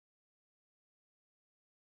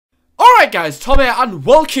Guys, Tom here and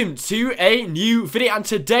welcome to a new video, and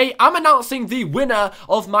today I'm announcing the winner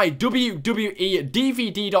of my WWE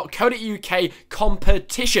DVD.co.uk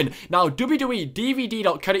competition. Now WWE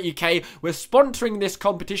DVD.co.uk, we're sponsoring this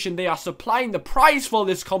competition. They are supplying the prize for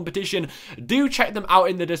this competition. Do check them out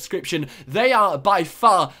in the description. They are by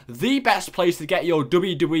far the best place to get your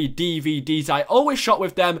WWE DVDs. I always shop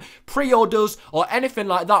with them, pre-orders or anything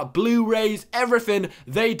like that, Blu-rays, everything.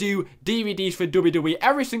 They do DVDs for WWE.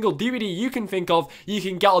 Every single DVD you can think of, you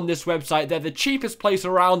can get on this website. They're the cheapest place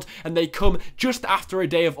around and they come just after a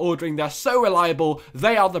day of ordering. They're so reliable.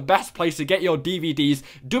 They are the best place to get your DVDs.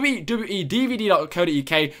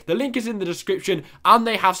 www.dvd.co.uk. The link is in the description and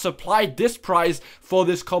they have supplied this prize for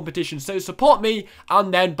this competition. So support me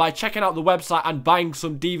and then by checking out the website and buying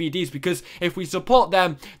some DVDs, because if we support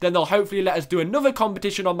them, then they'll hopefully let us do another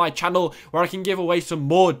competition on my channel where I can give away some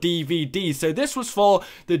more DVDs. So this was for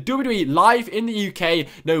the WWE Live in the UK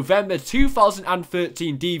November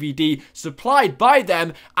 2013 DVD supplied by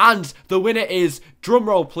them, and the winner is,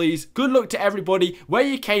 drumroll please, good luck to everybody. Where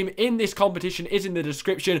you came in this competition is in the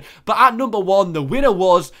description, but at number one, the winner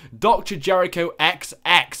was Dr. Jericho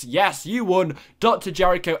XX. Yes, you won, Dr.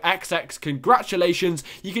 Jericho XX. Congratulations.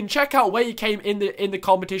 You can check out where you came in the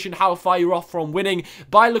competition, how far you're off from winning,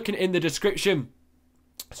 by looking in the description.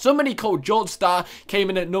 Somebody called George Star came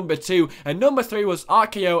in at number 2, and number 3 was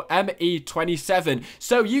RKO ME27.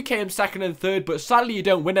 So you came second and third, but sadly you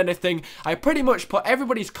don't win anything. I pretty much put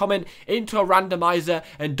everybody's comment into a randomizer,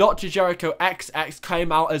 and Dr. Jericho XX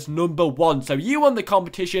came out as number 1. So you won the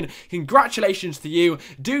competition. Congratulations to you.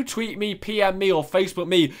 Do tweet me, PM me, or Facebook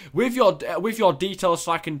me with your details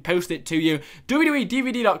so I can post it to you.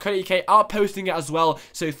 www.dvd.co.uk are posting it as well.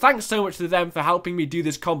 So thanks so much to them for helping me do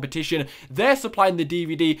this competition. They're supplying the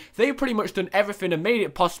DVD. They've pretty much done everything and made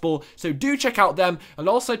it possible, so do check out them, and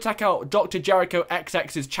also check out Dr. Jericho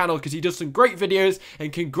XX's channel because he does some great videos,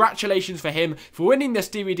 and congratulations for him for winning this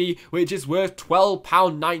DVD, which is worth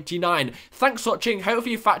 £12.99. Thanks for watching.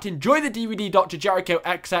 Hopefully in fact enjoy the DVD Dr. Jericho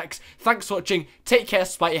XX. Thanks for watching. Take care,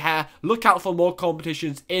 spite your hair. Look out for more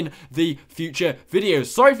competitions in the future videos.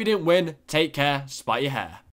 Sorry if you didn't win. Take care, spite your hair.